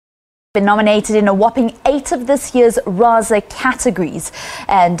Been nominated in a whopping 8 of this year's RASA categories,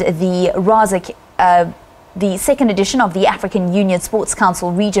 and the second edition of the African Union Sports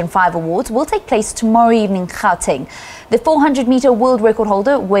Council Region 5 Awards will take place tomorrow evening in Gauteng. The 400-meter world record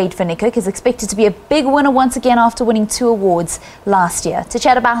holder, Wayde van Niekerk, is expected to be a big winner once again after winning 2 awards last year. To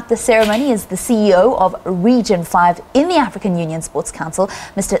chat about the ceremony is the CEO of Region 5 in the African Union Sports Council,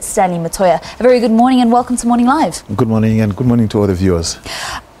 Mr. Stanley Mutoya. A very good morning and welcome to Morning Live. Good morning, and good morning to all the viewers.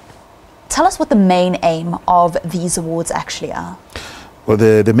 Tell us what the main aim of these awards actually are. Well,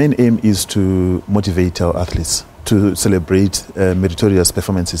 the main aim is to motivate our athletes to celebrate meritorious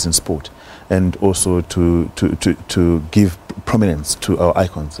performances in sport, and also to give prominence to our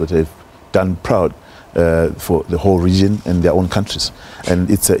icons that have done proud for the whole region and their own countries. And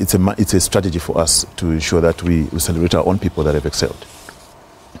it's a strategy for us to ensure that we celebrate our own people that have excelled.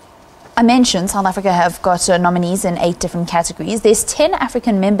 I mentioned South Africa have got nominees in 8 different categories. There's 10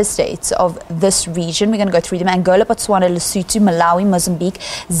 African member states of this region. We're going to go through them: Angola, Botswana, Lesotho, Malawi, Mozambique,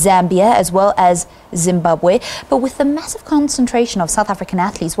 Zambia, as well as Zimbabwe. But with the massive concentration of South African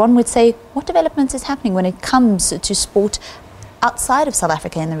athletes, one would say, what development is happening when it comes to sport outside of South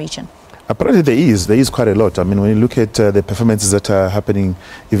Africa in the region? Apparently there is quite a lot. I mean, when you look at the performances that are happening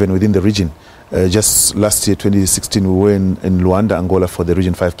even within the region, just last year, 2016, we were in Luanda, Angola for the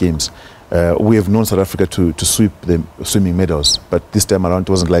Region 5 games. We have known South Africa to sweep the swimming medals, but this time around it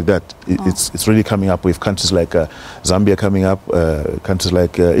wasn't like that. It's really coming up with countries like Zambia coming up, countries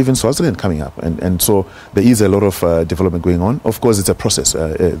like even Swaziland coming up. And so there is a lot of development going on. Of course, it's a process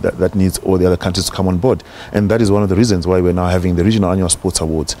that needs all the other countries to come on board. And that is one of the reasons why we're now having the Regional Annual Sports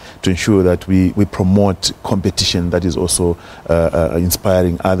Awards, to ensure that we promote competition that is also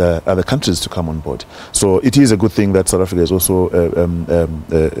inspiring other countries to come on board. So it is a good thing that South Africa is also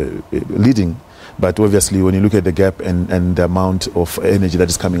leading, but obviously when you look at the gap and the amount of energy that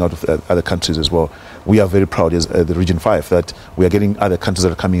is coming out of other countries as well, we are very proud as the Region 5 that we are getting other countries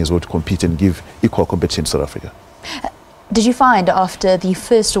that are coming as well to compete and give equal competition to South Africa. Did you find after the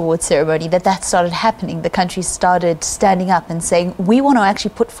first award ceremony that started happening? The countries started standing up and saying, we want to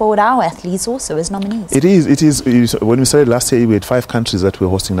actually put forward our athletes also as nominees. It is. When we started last year, we had 5 countries that were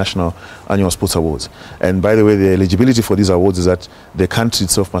hosting National Annual Sports Awards. And by the way, the eligibility for these awards is that the country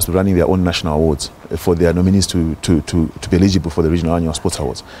itself must be running their own national awards for their nominees to be eligible for the Regional Annual Sports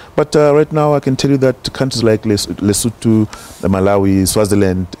Awards. But right now, I can tell you that countries like Lesotho, Malawi,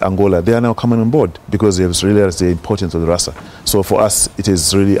 Swaziland, Angola, they are now coming on board because they have realized the importance of the RASA. So for us, it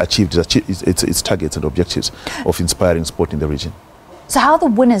has really achieved its targets and objectives of inspiring sport in the region. So how are the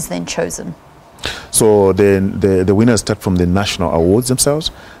winners then chosen? So the winners start from the national awards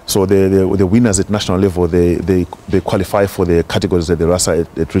themselves. So the winners at national level, they qualify for the categories at the RASA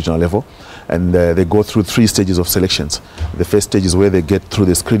at regional level, and they go through 3 stages of selections. The first stage is where they get through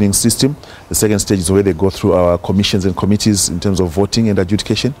the screening system. The second stage is where they go through our commissions and committees in terms of voting and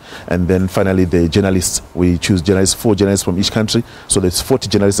adjudication. And then finally the journalists, we choose 4 journalists from each country. So there's 40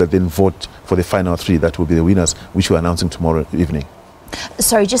 journalists that then vote for the final 3 that will be the winners, which we're announcing tomorrow evening.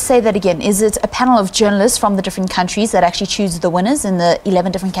 Sorry, just say that again. Is it a panel of journalists from the different countries that actually choose the winners in the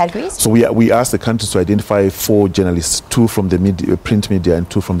 11 different categories? So we asked the countries to identify 4 journalists, 2 from the print media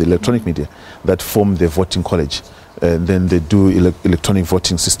and 2 from the electronic media, that form the voting college. And then they do electronic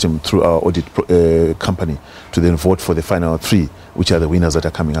voting system through our audit company to then vote for the final 3, which are the winners that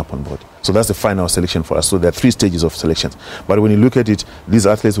are coming up on board. So that's the final selection for us. So there are 3 stages of selections. But when you look at it, these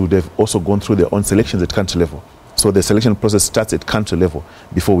athletes would have also gone through their own selections at country level. So the selection process starts at country level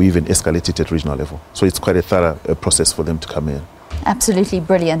before we even escalate it at regional level. So it's quite a thorough process for them to come in. Absolutely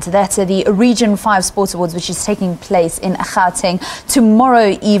brilliant. That's the Region 5 Sports Awards, which is taking place in Gauteng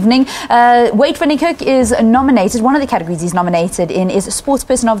tomorrow evening. Wayde van Niekerk is nominated. One of the categories he's nominated in is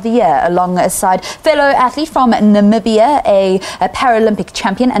Sportsperson of the Year, alongside fellow athlete from Namibia, a Paralympic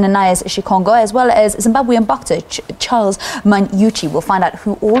champion, Ananias Shikongo, as well as Zimbabwean boxer Charles Manyuchi. We'll find out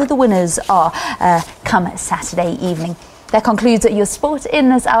who all of the winners are come Saturday evening. That concludes your sport in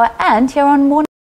this hour and here on Morning.